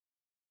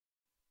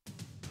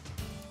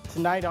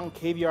Tonight on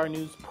KVR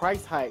News,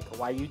 price hike,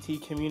 why UT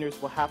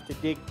commuters will have to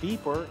dig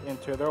deeper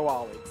into their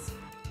wallets.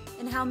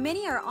 And how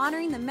many are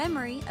honoring the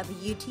memory of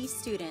a UT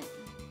student.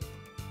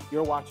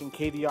 You're watching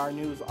KVR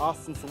News,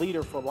 Austin's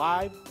leader for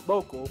live,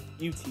 local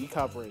UT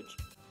coverage.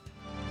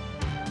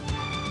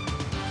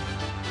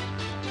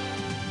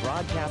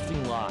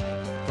 Broadcasting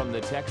live from the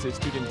Texas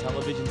Student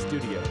Television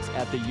Studios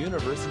at the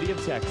University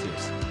of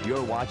Texas.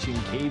 You're watching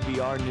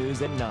KVR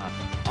News at 9,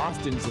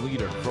 Austin's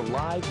leader for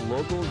live,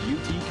 local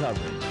UT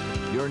coverage.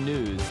 Your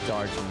news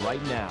starts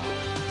right now.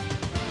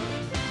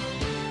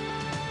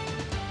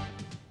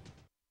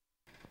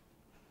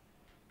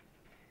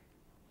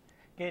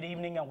 Good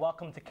evening and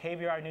welcome to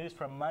KVR News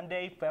for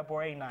Monday,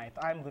 February 9th.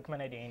 I'm Luke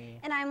Menadani.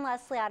 And I'm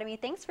Leslie Adamy.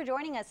 Thanks for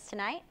joining us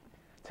tonight.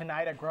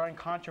 Tonight, a growing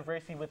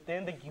controversy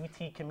within the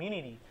UT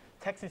community.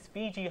 Texas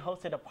Fiji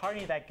hosted a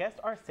party that guests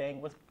are saying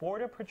was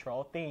Border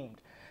Patrol themed.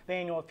 The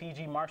annual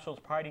Fiji Marshals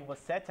Party was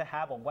said to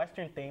have a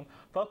Western theme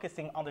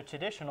focusing on the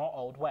traditional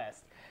Old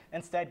West.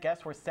 Instead,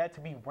 guests were said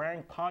to be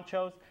wearing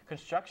ponchos,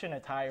 construction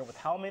attire with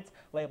helmets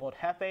labeled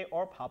Jefe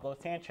or Pablo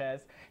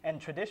Sanchez, and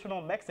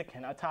traditional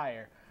Mexican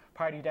attire.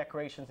 Party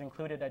decorations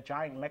included a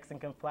giant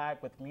Mexican flag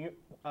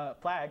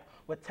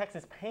with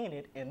Texas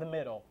painted in the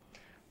middle.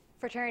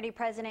 Fraternity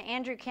President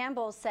Andrew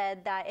Campbell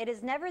said that it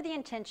is never the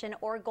intention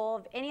or goal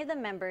of any of the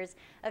members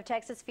of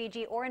Texas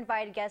Fiji or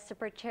invited guests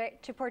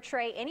to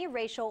portray any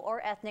racial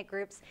or ethnic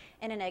groups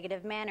in a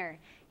negative manner.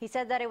 He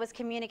said that it was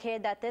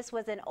communicated that this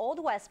was an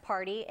Old West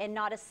party and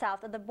not a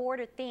south of the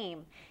border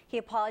theme. He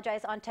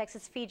apologized on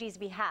Texas Fiji's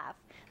behalf.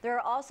 There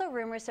are also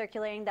rumors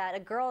circulating that a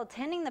girl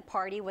attending the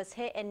party was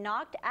hit and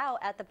knocked out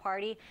at the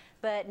party,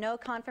 but no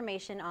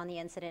confirmation on the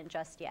incident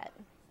just yet.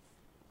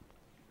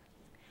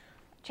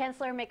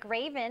 Chancellor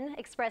McRaven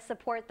expressed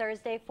support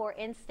Thursday for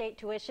in-state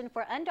tuition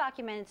for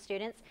undocumented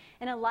students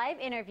in a live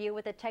interview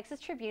with the Texas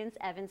Tribune's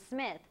Evan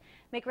Smith.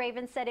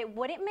 McRaven said it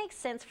wouldn't make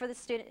sense for the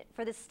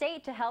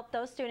state to help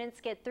those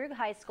students get through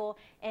high school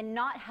and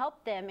not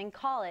help them in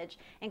college,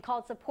 and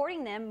called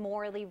supporting them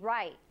morally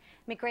right.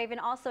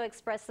 McRaven also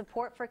expressed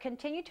support for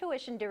continued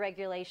tuition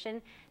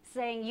deregulation,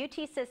 saying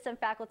UT system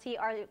faculty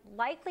are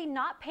likely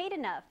not paid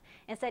enough,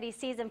 and said he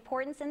sees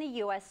importance in the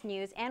U.S.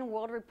 News and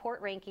World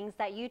Report rankings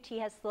that UT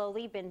has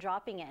slowly been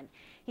dropping in.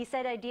 He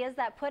said ideas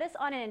that put us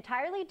on an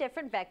entirely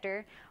different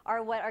vector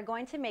are what are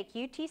going to make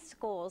UT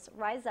schools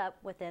rise up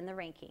within the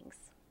rankings.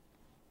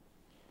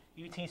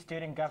 UT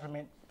student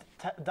government,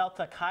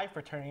 Delta Chi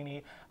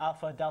fraternity,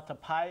 Alpha Delta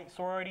Pi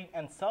sorority,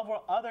 and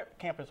several other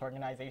campus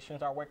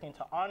organizations are working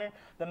to honor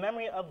the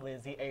memory of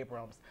Lizzie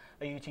Abrams,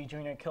 a UT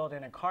junior killed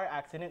in a car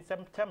accident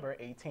September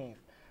 18th.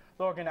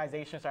 The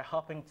organizations are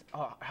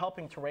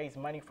helping to raise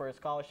money for a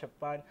scholarship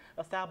fund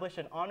established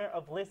in honor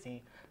of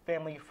Lizzie.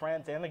 Family,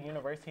 friends, and the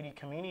university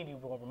community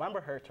will remember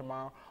her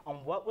tomorrow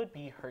on what would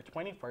be her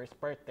 21st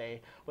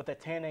birthday with a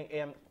 10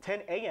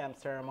 a.m.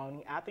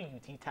 ceremony at the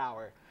UT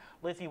Tower.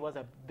 Lizzie was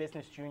a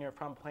business junior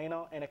from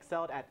Plano and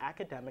excelled at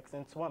academics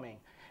and swimming.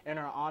 In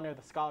her honor,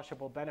 the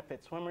scholarship will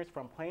benefit swimmers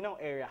from Plano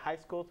area high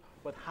schools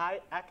with high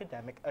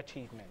academic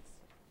achievements.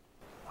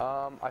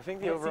 I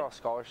think the overall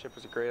scholarship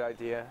was a great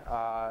idea.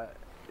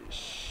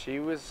 She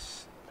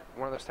was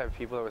one of those type of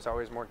people that was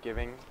always more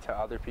giving to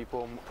other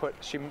people.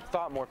 She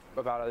thought more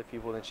about other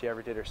people than she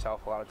ever did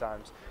herself a lot of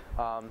times.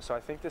 So I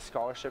think this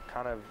scholarship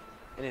kind of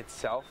in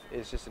itself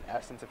is just an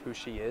essence of who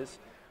she is.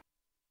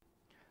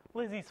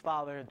 Lizzie's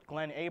father,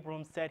 Glenn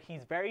Abrams, said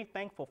he's very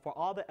thankful for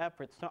all the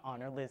efforts to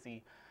honor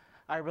Lizzie.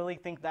 I really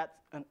think that's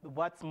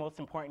what's most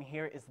important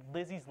here is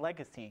Lizzie's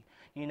legacy.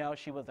 You know,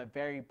 she was a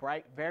very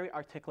bright, very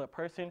articulate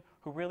person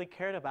who really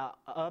cared about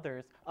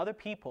other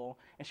people,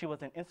 and she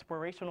was an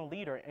inspirational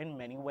leader in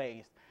many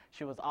ways.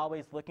 She was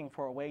always looking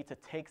for a way to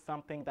take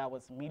something that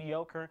was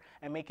mediocre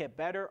and make it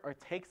better, or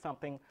take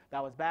something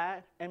that was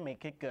bad and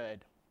make it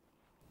good.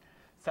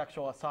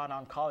 Sexual assault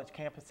on college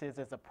campuses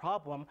is a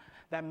problem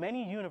that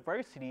many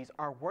universities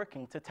are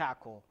working to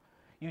tackle.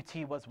 UT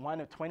was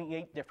one of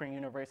 28 different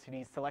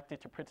universities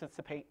selected to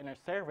participate in a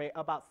survey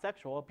about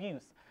sexual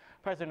abuse.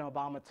 President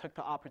Obama took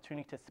the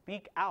opportunity to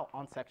speak out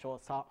on sexual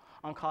assault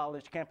on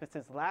college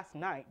campuses last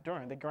night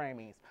during the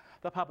Grammys.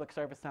 The public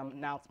service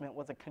announcement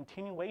was a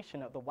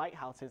continuation of the White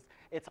House's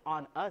It's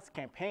On Us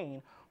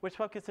campaign, which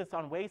focuses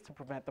on ways to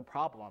prevent the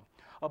problem.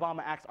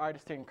 Obama asked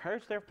artists to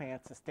encourage their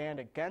fans to stand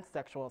against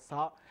sexual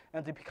assault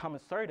and to become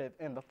assertive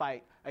in the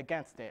fight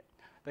against it.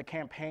 The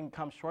campaign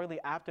comes shortly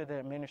after the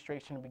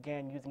administration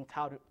began using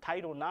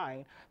Title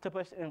IX to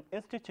push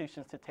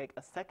institutions to take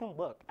a second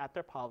look at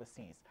their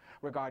policies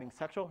regarding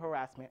sexual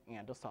harassment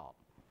and assault.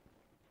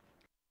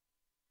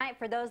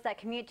 For those that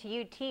commute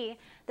to UT,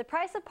 the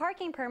price of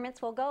parking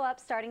permits will go up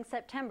starting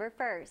September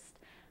 1st.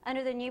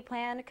 Under the new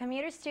plan,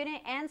 commuter,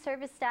 student, and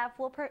service staff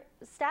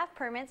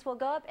permits will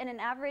go up in an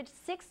average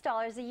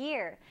 $6 a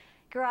year.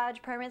 Garage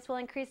permits will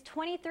increase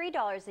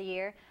 $23 a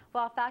year,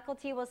 while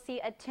faculty will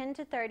see a $10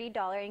 to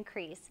 $30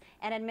 increase,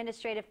 and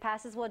administrative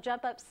passes will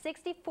jump up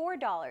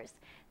 $64.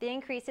 The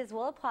increases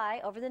will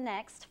apply over the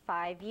next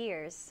 5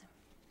 years.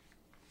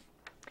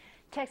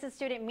 Texas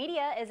Student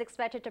Media is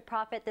expected to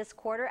profit this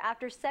quarter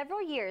after several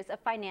years of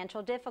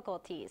financial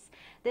difficulties.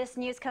 This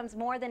news comes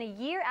more than a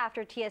year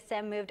after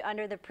TSM moved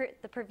under the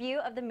purview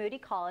of the Moody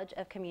College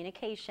of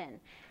Communication.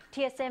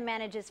 TSM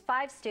manages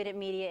 5 student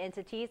media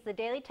entities: the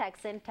Daily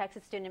Texan,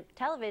 Texas Student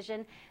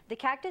Television, the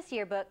Cactus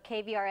Yearbook,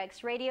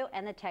 KVRX Radio,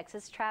 and the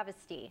Texas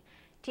Travesty.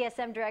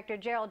 TSM Director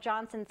Gerald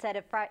Johnson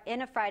said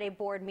in a Friday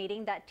board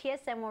meeting that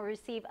TSM will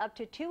receive up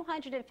to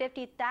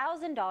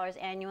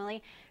 $250,000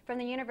 annually from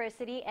the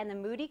university, and the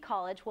Moody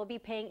College will be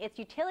paying its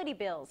utility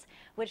bills,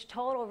 which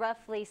total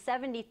roughly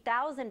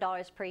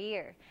 $70,000 per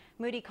year.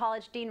 Moody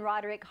College Dean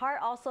Roderick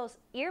Hart also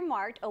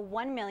earmarked a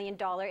 $1 million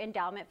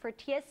endowment for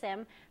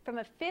TSM from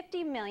a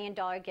 $50 million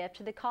gift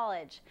to the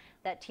college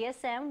that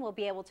TSM will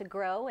be able to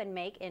grow and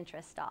make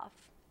interest off.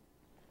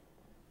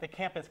 The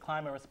campus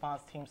climate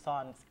response team saw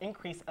an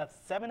increase of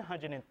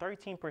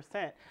 713%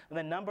 in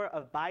the number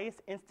of bias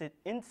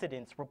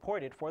incidents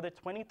reported for the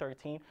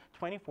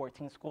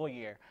 2013-2014 school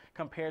year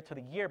compared to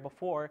the year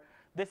before.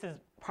 This is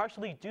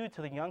partially due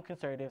to the Young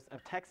Conservatives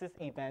of Texas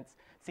events.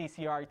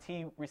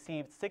 CCRT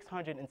received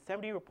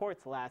 670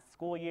 reports last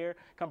school year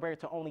compared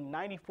to only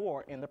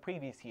 94 in the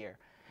previous year.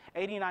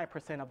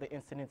 89% of the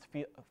incidents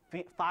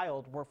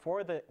filed were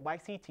for the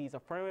YCT's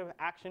Affirmative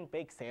Action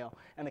Bake Sale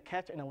and the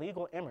Catch an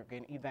Illegal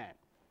Immigrant event.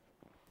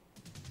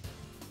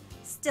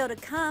 Still to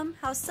come,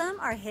 how some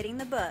are hitting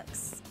the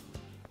books.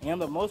 And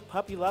the most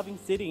puppy-loving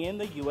city in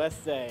the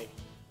USA.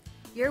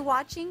 You're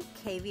watching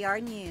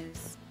KVR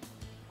News.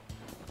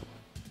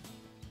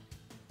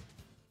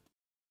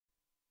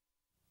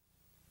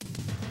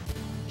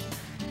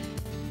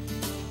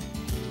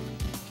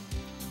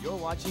 You're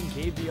watching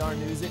KVR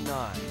News at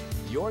 9.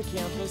 Your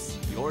campus,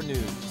 your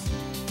news.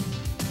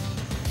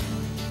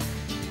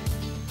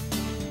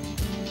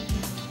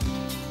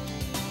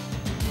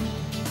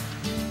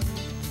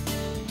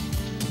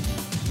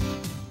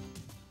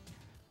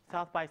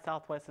 South by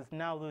Southwest is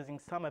now losing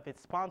some of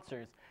its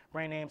sponsors.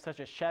 Brand names such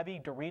as Chevy,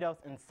 Doritos,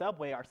 and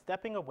Subway are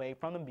stepping away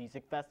from the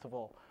music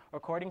festival.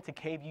 According to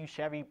KVU,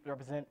 Chevy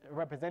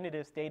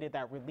representatives stated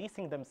that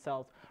releasing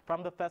themselves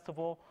from the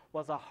festival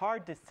was a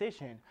hard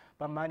decision,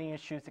 but money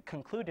issues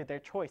concluded their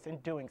choice in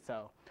doing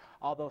so.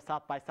 Although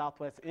South by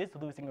Southwest is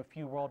losing a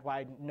few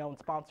worldwide known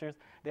sponsors,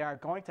 they are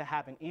going to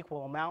have an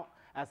equal amount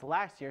as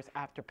last year's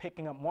after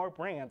picking up more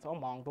brands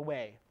along the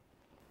way.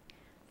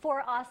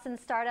 4 Austin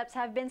startups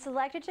have been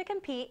selected to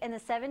compete in the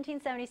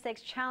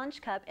 1776 Challenge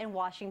Cup in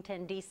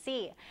Washington,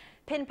 D.C.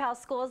 PinPal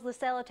Schools,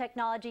 Lucelo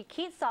Technology,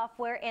 Keat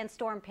Software, and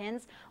Storm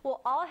Pins will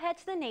all head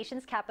to the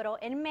nation's capital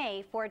in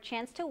May for a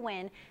chance to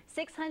win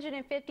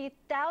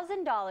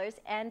 $650,000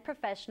 and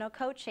professional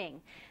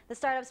coaching. The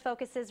startups'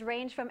 focuses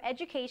range from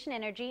education,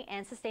 energy,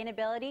 and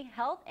sustainability,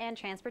 health, and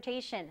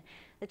transportation.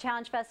 The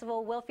Challenge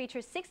Festival will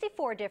feature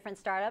 64 different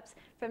startups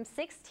from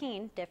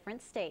 16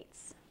 different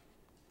states.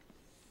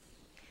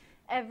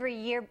 Every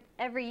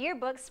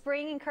yearbook,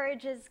 Spring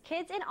encourages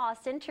kids in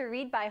Austin to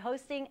read by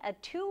hosting a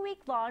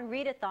 2-week-long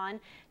readathon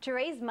to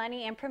raise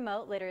money and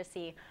promote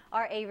literacy.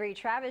 Our Avery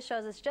Travis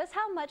shows us just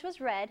how much was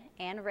read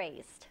and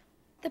raised.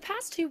 The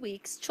past 2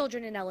 weeks,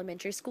 children in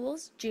elementary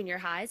schools, junior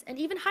highs, and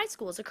even high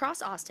schools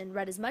across Austin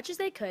read as much as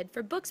they could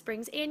for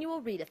Bookspring's annual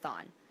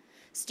readathon.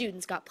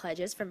 Students got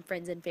pledges from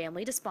friends and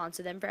family to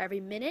sponsor them for every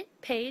minute,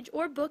 page,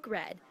 or book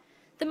read.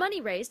 The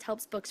money raised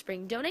helps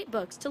Bookspring donate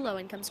books to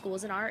low-income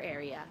schools in our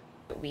area.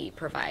 We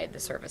provide the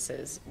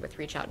services with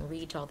Reach Out and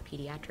Read to all the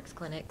pediatrics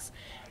clinics,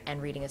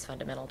 and reading is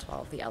fundamental to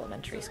all of the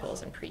elementary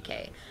schools and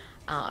pre-K.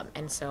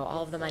 And so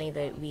all of the money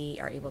that we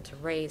are able to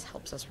raise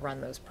helps us run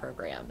those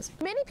programs.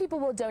 Many people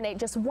will donate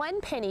just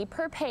 1 penny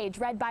per page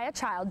read by a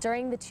child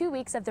during the 2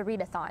 weeks of the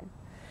readathon.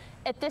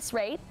 At this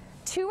rate,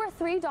 $2 or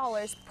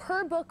 $3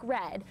 per book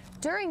read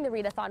during the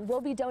readathon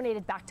will be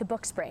donated back to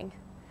Bookspring.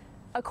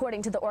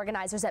 According to the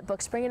organizers at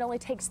Bookspring, it only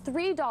takes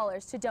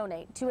 $3 to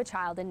donate to a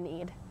child in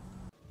need.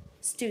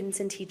 Students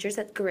and teachers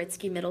at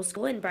Goritsky Middle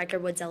School and Briker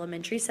Woods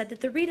Elementary said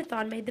that the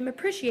readathon made them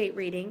appreciate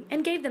reading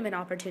and gave them an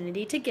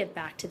opportunity to give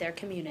back to their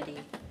community.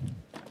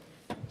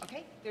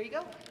 Okay, there you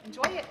go.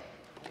 Enjoy it.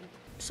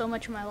 So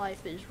much of my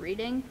life is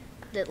reading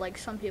that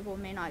some people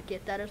may not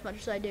get that as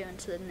much as I do,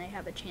 and so then they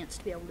have a chance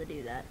to be able to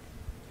do that.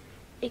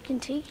 It can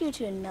take you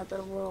to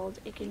another world.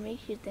 It can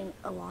make you think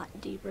a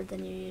lot deeper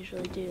than you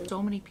usually do.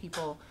 So many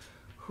people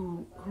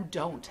who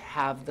don't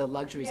have the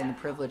luxuries and the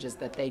privileges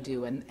that they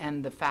do,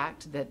 and the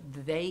fact that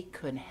they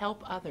could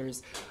help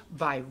others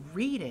by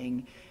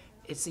reading,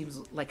 it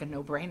seems like a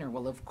no-brainer.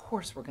 Well, of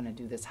course we're going to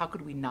do this. How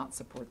could we not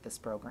support this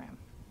program?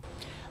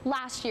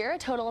 Last year, a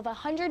total of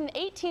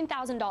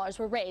 $118,000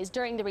 were raised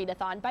during the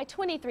readathon by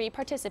 23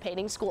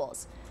 participating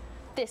schools.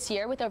 This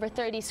year, with over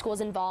 30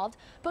 schools involved,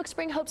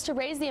 Bookspring hopes to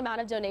raise the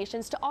amount of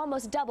donations to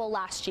almost double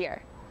last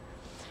year.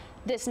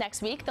 This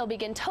next week, they'll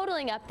begin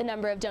totaling up the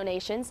number of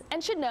donations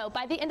and should know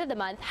by the end of the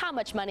month how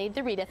much money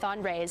the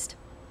readathon raised.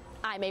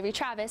 I'm Avery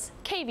Travis,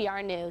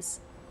 KVR News.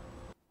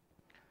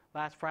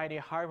 Last Friday,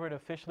 Harvard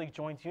officially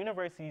joins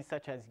universities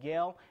such as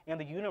Yale and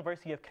the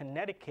University of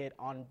Connecticut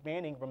on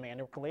banning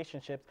romantic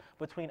relationships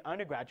between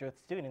undergraduate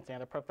students and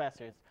their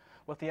professors.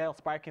 With Yale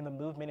sparking the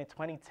movement in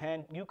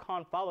 2010,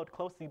 UConn followed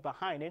closely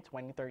behind in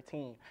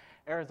 2013.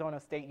 Arizona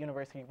State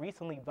University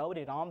recently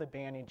voted on the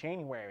ban in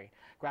January.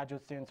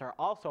 Graduate students are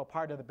also a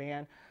part of the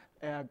ban.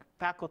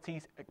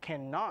 Faculty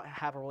cannot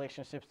have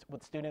relationships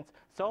with students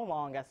so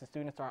long as the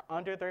students are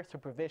under their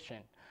supervision.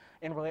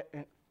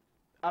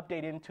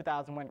 Updated in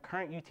 2001,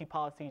 current UT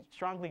policy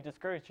strongly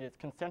discourages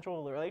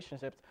consensual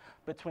relationships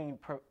between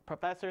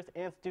professors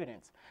and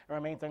students. It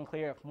remains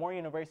unclear if more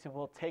universities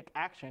will take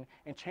action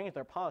and change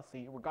their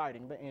policy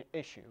regarding the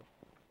issue.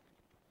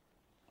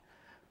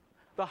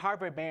 The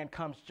Harvard ban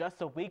comes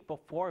just a week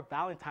before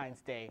Valentine's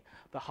Day.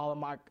 The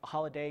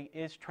holiday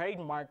is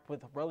trademarked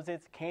with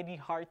roses, candy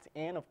hearts,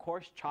 and of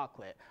course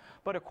chocolate.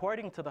 But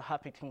according to the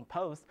Huffington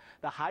Post,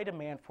 the high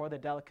demand for the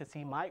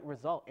delicacy might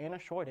result in a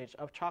shortage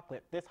of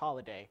chocolate this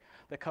holiday.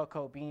 The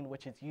cocoa bean,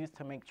 which is used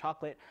to make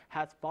chocolate,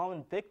 has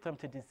fallen victim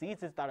to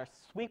diseases that are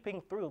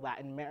sweeping through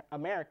Latin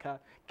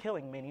America,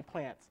 killing many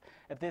plants.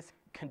 If this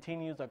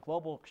continues, a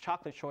global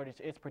chocolate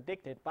shortage is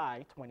predicted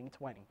by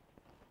 2020.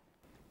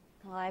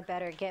 Well, I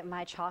better get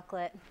my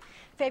chocolate.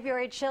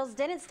 February chills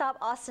didn't stop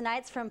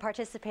Austinites from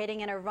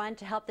participating in a run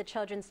to help the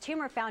Children's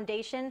Tumor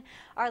Foundation.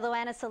 Our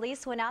Loanna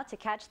Solis went out to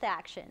catch the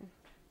action.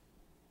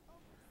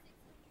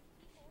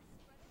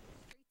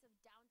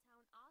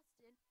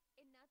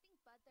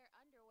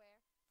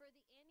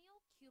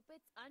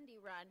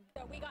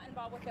 So we got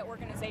involved with the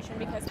organization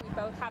because we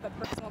both have a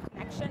personal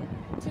connection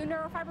to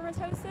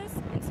neurofibromatosis,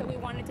 and so we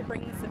wanted to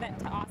bring this event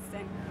to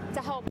Austin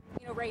to help,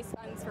 raise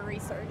funds for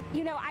research.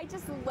 I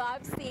just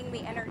love seeing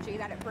the energy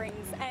that it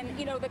brings, and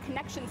the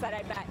connections that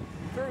I've met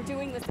through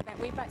doing this event.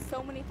 We've met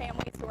so many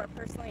families who are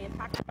personally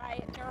impacted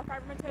by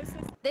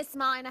neurofibromatosis. This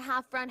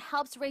mile-and-a-half run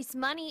helps raise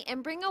money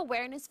and bring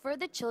awareness for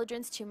the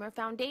Children's Tumor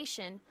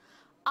Foundation.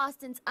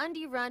 Austin's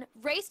Undie Run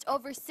raised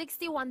over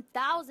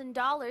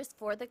 $61,000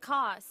 for the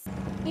cause.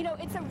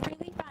 It's a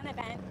really fun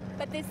event,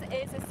 but this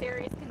is a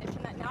serious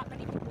condition that not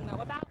many people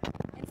know about.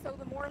 And so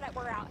the more that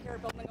we're out here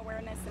building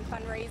awareness and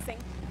fundraising,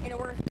 we're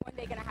one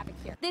day going to have a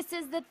cure. This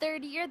is the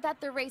third year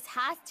that the race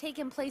has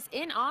taken place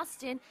in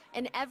Austin,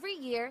 and every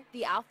year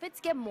the outfits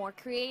get more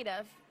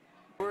creative.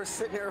 We were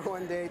sitting here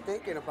one day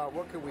thinking about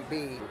what could we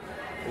be,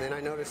 and then I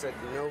noticed that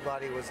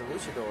nobody was a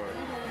luchador.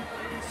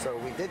 So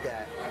we did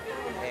that,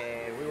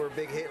 and we were a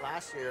big hit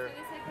last year,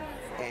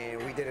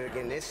 and we did it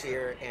again this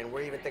year, and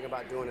we're even thinking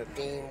about doing a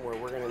theme where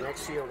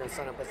next year we're going to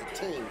sign up as a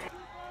team.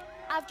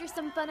 After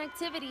some fun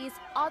activities,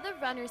 all the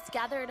runners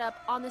gathered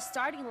up on the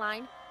starting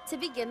line to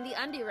begin the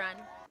Undie Run.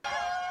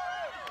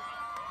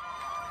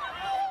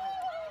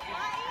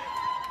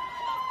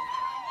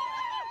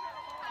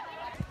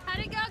 How'd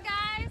it go,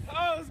 guys?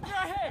 Oh, it was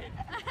great!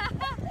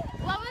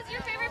 What was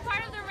your favorite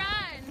part of the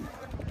run?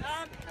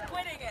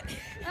 Winning it.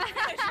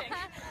 Finishing.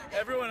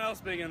 Everyone else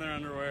being in their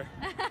underwear.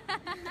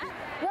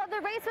 Well,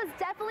 the race was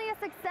definitely a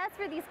success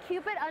for these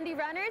Cupid Undie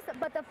runners,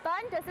 but the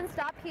fun doesn't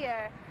stop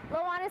here.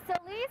 Loanna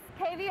Solis,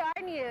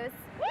 KVR News.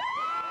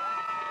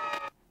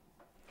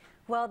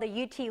 Well,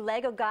 the UT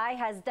Lego guy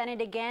has done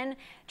it again.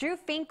 Drew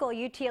Finkel,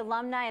 UT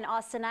alumni and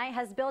Austinite,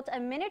 has built a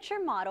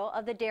miniature model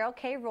of the Darrell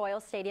K. Royal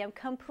Stadium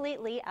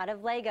completely out of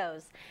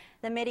Legos.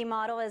 The mini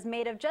model is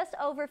made of just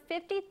over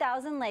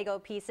 50,000 Lego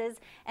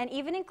pieces and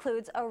even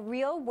includes a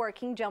real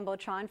working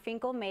Jumbotron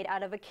Finkel made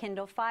out of a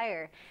Kindle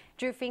Fire.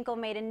 Drew Finkel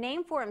made a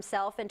name for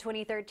himself in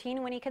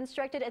 2013 when he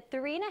constructed a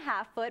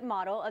 3.5-foot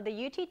model of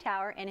the UT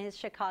Tower in his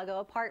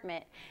Chicago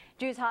apartment.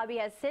 Drew's hobby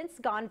has since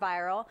gone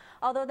viral.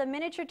 Although the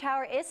miniature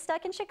tower is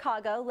stuck in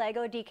Chicago,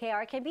 Lego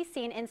DKR can be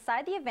seen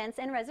inside the events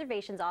and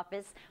reservations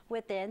office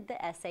within the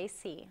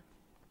SAC.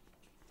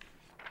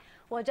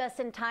 Well, just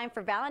in time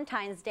for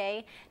Valentine's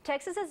Day,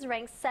 Texas is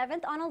ranked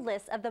 7th on a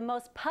list of the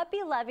most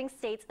puppy-loving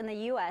states in the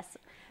U.S.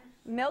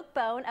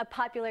 Milk-Bone, a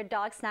popular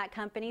dog snack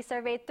company,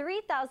 surveyed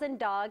 3,000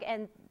 dogs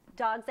and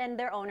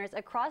their owners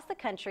across the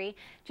country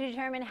to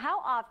determine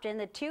how often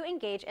the two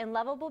engage in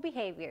lovable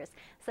behaviors,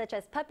 such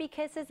as puppy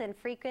kisses and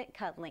frequent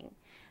cuddling.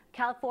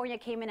 California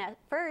came in at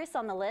first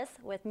on the list,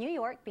 with New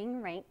York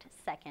being ranked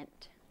second.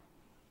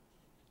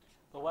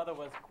 The weather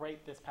was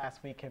great this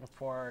past weekend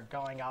for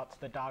going out to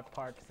the dog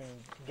parks and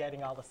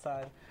getting all the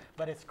sun.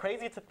 But it's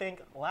crazy to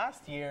think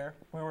last year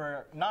we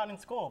were not in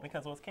school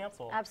because it was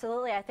canceled.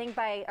 Absolutely. I think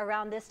by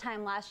around this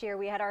time last year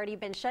we had already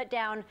been shut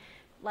down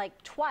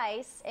like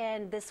twice,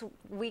 and this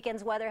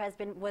weekend's weather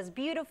was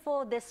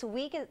beautiful. This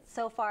week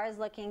so far is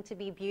looking to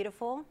be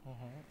beautiful.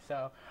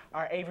 So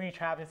our Avery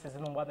Travis is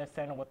in the Weather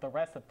Center with the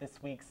rest of this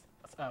week's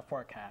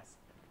forecast.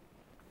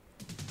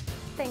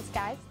 Thanks,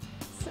 guys.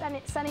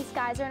 Sunny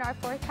skies are in our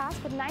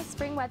forecast with nice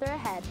spring weather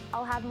ahead.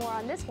 I'll have more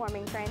on this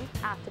warming trend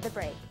after the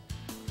break.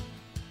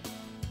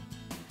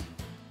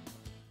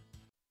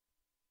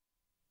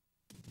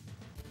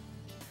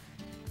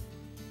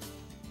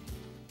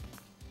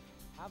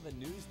 Have a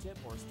news tip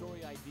or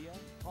story idea?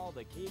 Call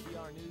the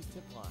KVR News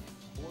Tip Line,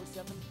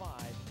 475-8181.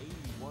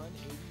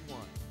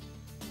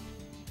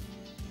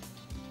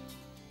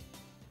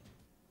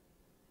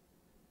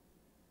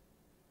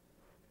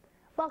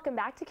 Welcome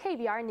back to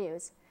KVR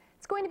News.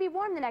 It's going to be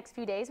warm the next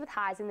few days with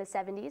highs in the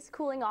 70s,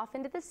 cooling off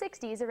into the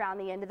 60s around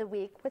the end of the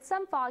week with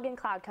some fog and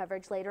cloud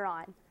coverage later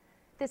on.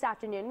 This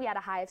afternoon we had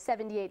a high of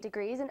 78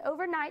 degrees, and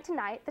overnight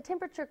tonight the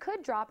temperature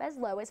could drop as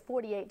low as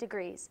 48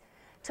 degrees.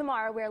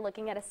 Tomorrow we're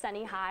looking at a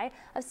sunny high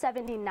of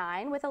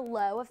 79 with a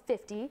low of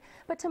 50,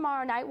 but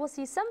tomorrow night we'll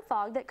see some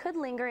fog that could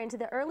linger into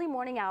the early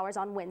morning hours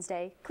on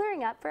Wednesday,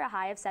 clearing up for a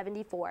high of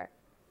 74.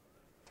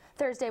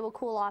 Thursday will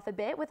cool off a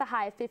bit with a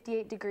high of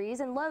 58 degrees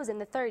and lows in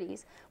the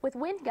 30s, with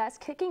wind gusts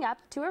kicking up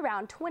to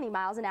around 20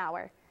 miles an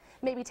hour.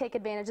 Maybe take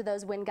advantage of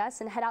those wind gusts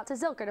and head out to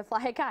Zilker to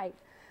fly a kite.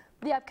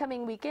 The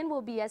upcoming weekend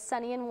will be as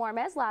sunny and warm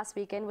as last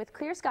weekend with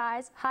clear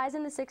skies, highs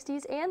in the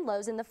 60s and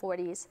lows in the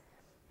 40s.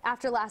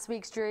 After last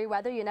week's dreary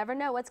weather, you never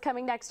know what's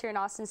coming next here in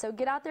Austin, so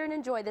get out there and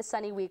enjoy this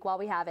sunny week while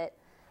we have it.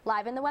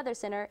 Live in the Weather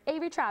Center,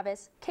 Avery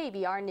Travis,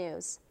 KVR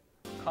News.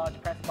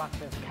 College Press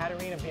Box's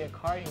Katerina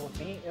Biacardi will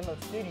be in the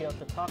studio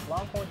to talk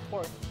Longhorn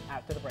sports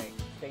after the break.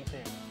 Stay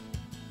tuned.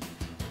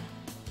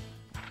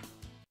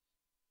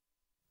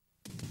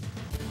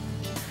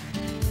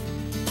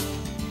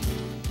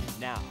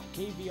 Now,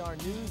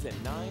 KVR News at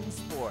 9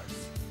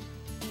 Sports.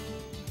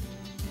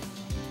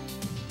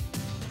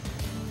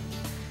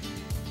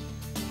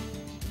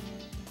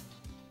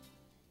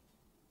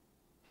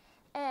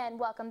 And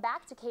welcome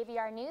back to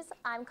KVR News.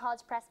 I'm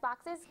College Press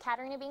Box's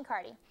Katerina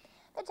Biacardi.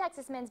 The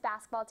Texas men's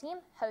basketball team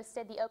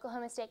hosted the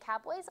Oklahoma State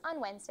Cowboys on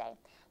Wednesday.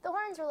 The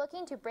Horns were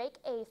looking to break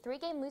a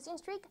 3-game losing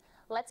streak.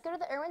 Let's go to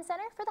the Irwin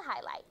Center for the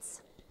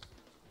highlights.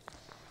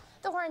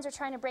 The Horns are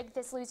trying to break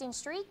this losing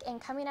streak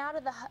and coming out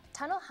of the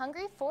tunnel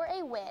hungry for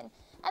a win.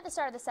 At the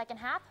start of the second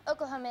half,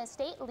 Oklahoma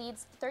State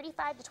leads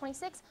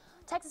 35-26.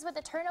 Texas with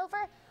the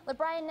turnover,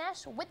 LeBron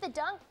Nash with the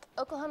dunk.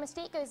 Oklahoma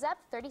State goes up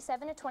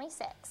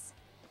 37-26.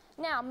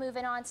 Now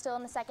moving on, still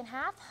in the second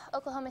half,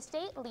 Oklahoma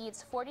State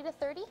leads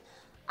 40-30.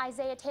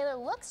 Isaiah Taylor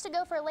looks to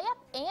go for a layup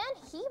and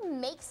he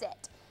makes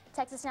it.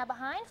 Texas now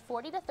behind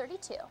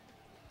 40-32.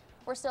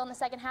 We're still in the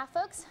second half,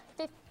 folks.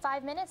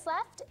 5 minutes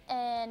left,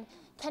 and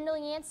Kendall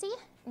Yancey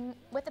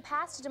with the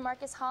pass to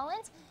DeMarcus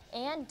Holland.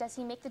 And does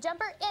he make the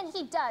jumper? And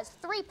he does.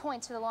 3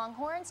 points for the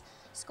Longhorns.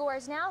 Score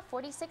is now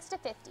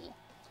 46-50.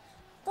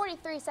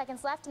 43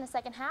 seconds left in the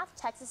second half.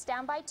 Texas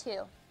down by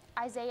 2.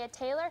 Isaiah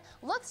Taylor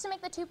looks to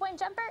make the 2-point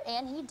jumper,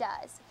 and he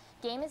does.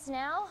 Game is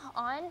now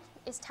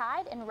is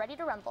tied and ready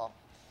to rumble.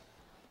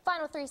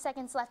 Final 3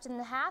 seconds left in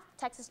the half.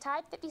 Texas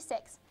tied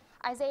 56.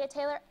 Isaiah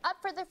Taylor up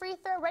for the free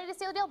throw, ready to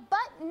seal the deal,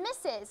 but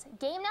misses.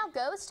 Game now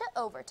goes to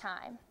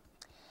overtime.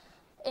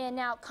 And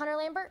now Connor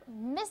Lambert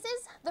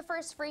misses the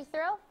first free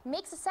throw,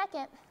 makes a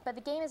second, but the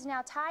game is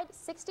now tied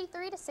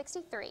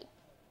 63-63.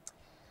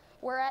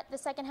 We're at the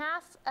second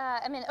half,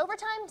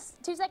 overtime,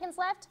 2 seconds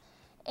left,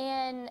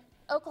 and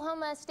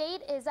Oklahoma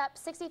State is up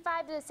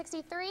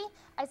 65-63.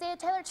 Isaiah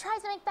Taylor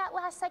tries to make that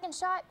last second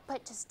shot,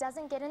 but just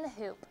doesn't get in the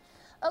hoop.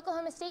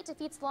 Oklahoma State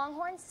defeats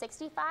Longhorns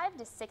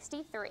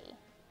 65-63.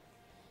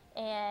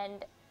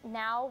 And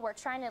now we're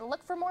trying to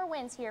look for more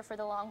wins here for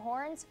the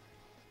Longhorns.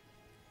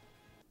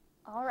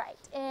 All right,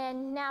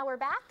 and now we're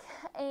back,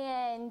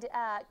 and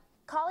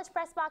College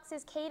Press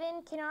Box's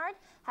Caden Kennard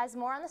has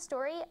more on the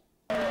story.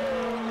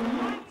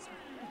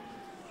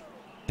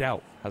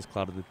 Doubt has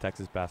clouded the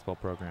Texas basketball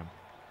program.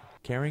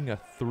 Carrying a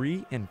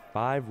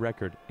 3-5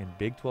 record in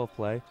Big 12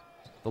 play,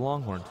 the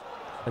Longhorns,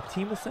 a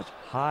team with such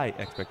high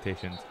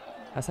expectations,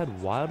 has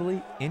had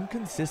wildly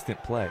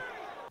inconsistent play.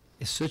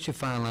 It's such a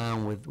fine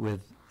line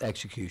with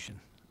execution.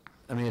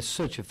 I mean, it's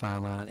such a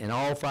fine line. And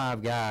all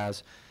 5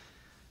 guys,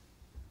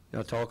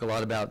 talk a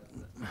lot about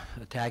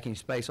attacking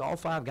space. All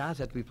 5 guys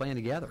have to be playing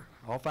together.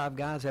 All 5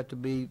 guys have to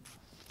be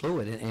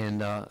fluid.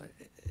 And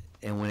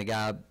when a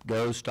guy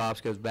goes, stops,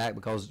 goes back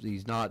because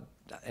he's not,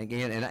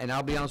 again, and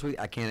I'll be honest with you,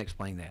 I can't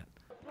explain that.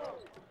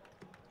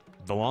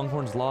 The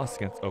Longhorns lost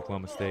against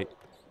Oklahoma State,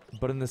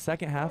 but in the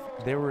second half,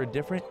 they were a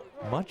different,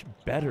 much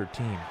better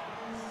team.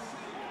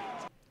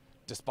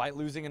 Despite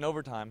losing in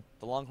overtime,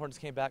 the Longhorns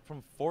came back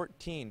from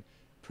 14,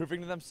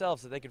 proving to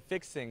themselves that they could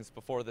fix things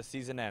before the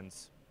season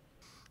ends.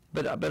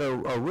 But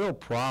a real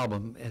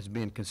problem has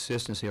been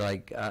consistency.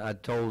 Like I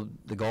told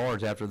the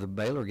guards after the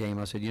Baylor game,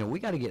 I said, we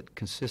got to get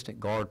consistent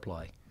guard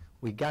play.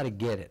 We got to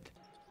get it.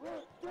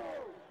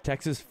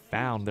 Texas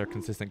found their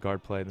consistent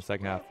guard play in the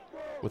second half,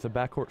 with the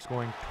backcourt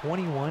scoring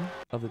 21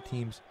 of the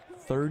team's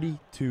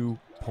 32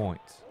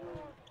 points.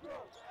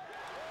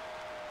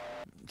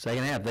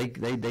 Second half,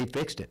 they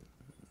fixed it.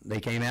 They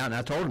came out, and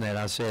I told them that.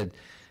 I said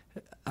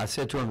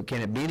to them,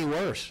 can it be any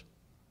worse?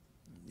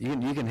 You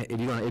can if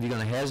you're going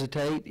to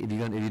hesitate, if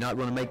you're not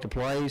going to make the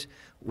plays,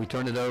 we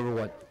turned it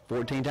over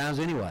 14 times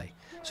anyway.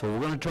 So we're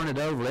going to turn it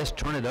over. Let's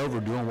turn it over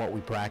doing what we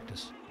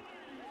practice.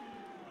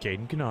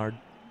 Caden Kennard,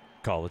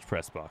 College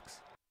Press Box.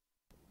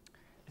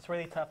 It's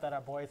really tough that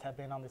our boys have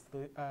been on this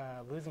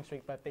losing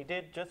streak, but they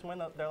did just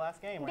win their last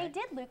game, right?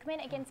 They did,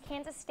 Lukeman, against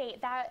Kansas State.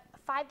 That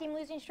 5-game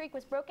losing streak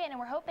was broken, and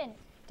we're hoping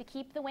to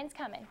keep the wins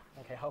coming.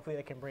 Okay, hopefully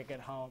they can bring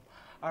it home.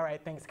 All right,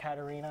 thanks,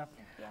 Katerina.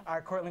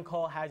 Our Cortland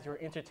Cole has your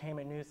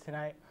entertainment news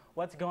tonight.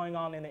 What's going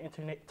on in the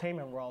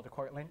entertainment world,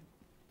 Cortland?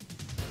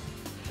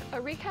 A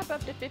recap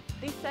of the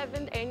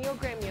 57th Annual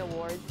Grammy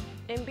Awards,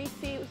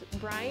 NBC's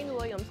Brian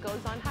Williams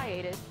goes on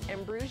hiatus,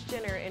 and Bruce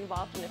Jenner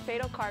involved in a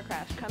fatal car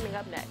crash coming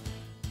up next.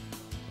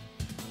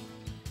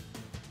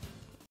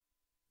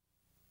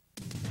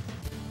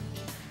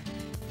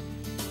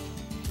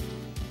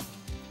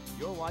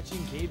 You're watching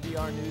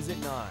KVR News at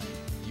 9.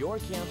 Your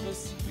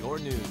campus, your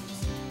news.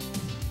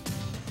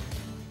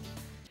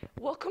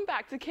 Welcome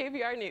back to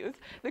KVR News.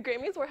 The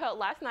Grammys were held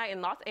last night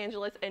in Los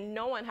Angeles, and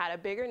no one had a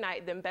bigger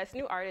night than Best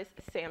New Artist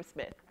Sam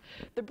Smith.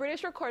 The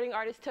British recording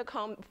artist took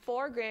home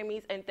 4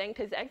 Grammys and thanked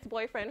his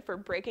ex-boyfriend for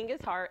breaking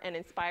his heart and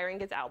inspiring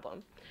his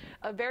album.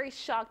 A very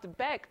shocked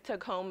Beck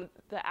took home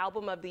the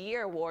Album of the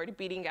Year award,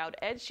 beating out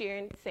Ed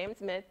Sheeran, Sam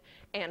Smith,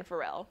 and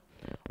Pharrell.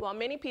 While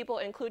many people,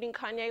 including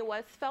Kanye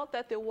West, felt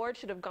that the award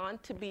should have gone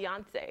to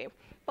Beyonce,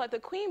 but the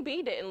Queen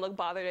Bee didn't look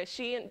bothered as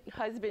she and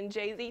husband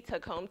Jay-Z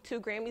took home 2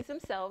 Grammys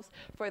themselves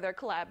for their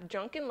collab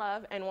Drunk in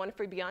Love and one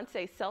for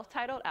Beyonce's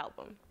self-titled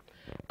album.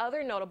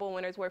 Other notable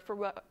winners were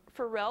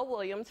Pharrell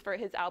Williams for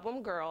his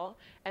album Girl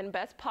and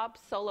Best Pop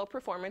Solo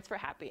Performance for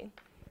Happy.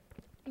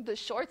 The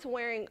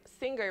shorts-wearing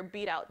singer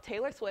beat out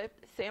Taylor Swift,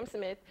 Sam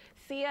Smith,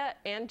 Sia,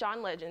 and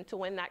John Legend to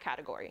win that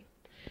category.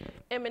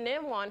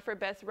 Eminem won for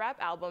Best Rap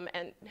Album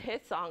and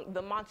his song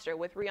The Monster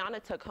with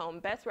Rihanna took home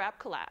Best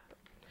Rap Collab.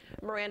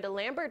 Miranda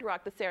Lambert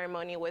rocked the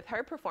ceremony with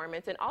her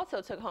performance and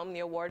also took home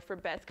the award for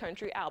Best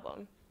Country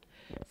Album.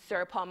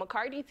 Sir Paul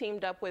McCartney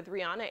teamed up with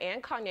Rihanna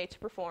and Kanye to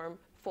perform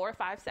 4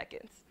 5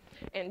 Seconds.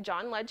 And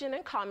John Legend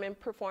and Common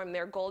performed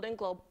their Golden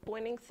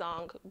Globe-winning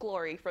song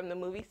Glory from the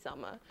movie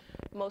Selma.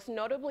 Most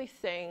notably,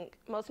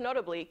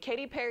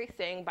 Katy Perry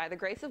sang By the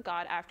Grace of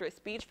God after a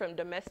speech from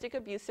domestic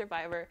abuse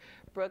survivor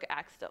Brooke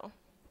Axtell.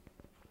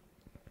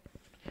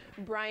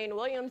 Brian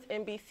Williams,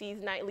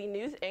 NBC's nightly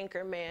news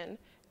anchor man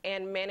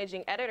and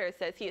managing editor,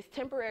 says he is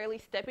temporarily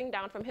stepping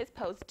down from his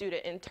post due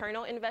to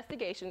internal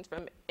investigations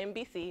from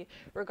NBC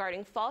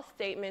regarding false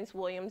statements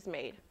Williams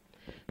made.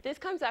 This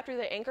comes after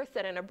the anchor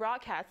said in a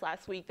broadcast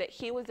last week that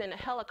he was in a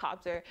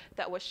helicopter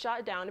that was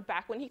shot down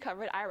back when he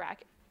covered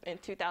Iraq in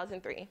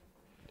 2003.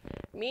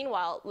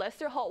 Meanwhile,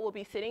 Lester Holt will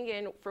be sitting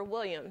in for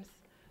Williams.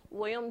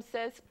 Williams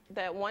says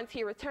that once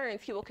he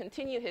returns, he will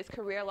continue his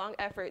career-long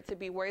effort to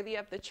be worthy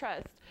of the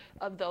trust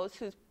of those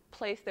who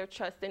place their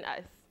trust in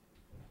us.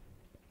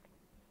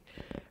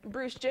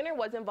 Bruce Jenner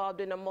was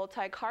involved in a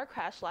multi-car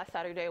crash last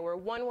Saturday where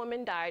 1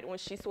 woman died when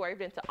she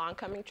swerved into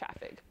oncoming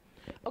traffic.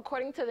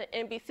 According to the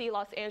NBC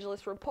Los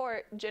Angeles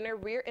report, Jenner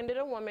rear-ended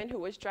a woman who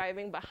was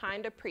driving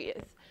behind a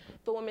Prius.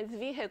 The woman's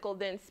vehicle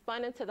then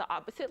spun into the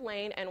opposite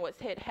lane and was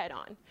hit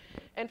head-on.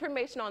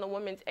 Information on the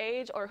woman's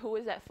age or who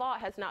is at fault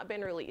has not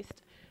been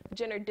released.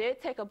 Jenner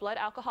did take a blood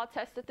alcohol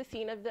test at the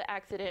scene of the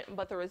accident,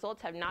 but the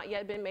results have not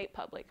yet been made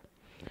public.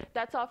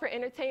 That's all for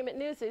entertainment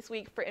news this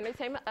week. For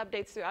entertainment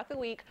updates throughout the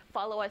week,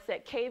 follow us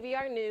at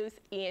KVR News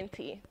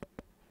ENT.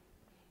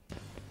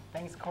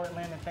 Thanks,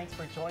 Cortland, and thanks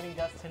for joining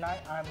us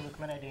tonight. I'm Luke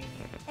Menadini.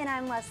 And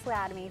I'm Leslie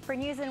Adamy. For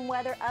news and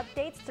weather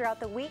updates throughout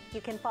the week,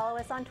 you can follow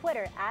us on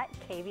Twitter at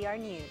KVR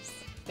News.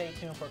 Stay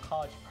tuned for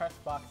College Press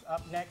Box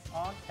up next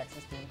on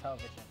Texas Student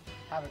Television.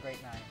 Have a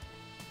great night.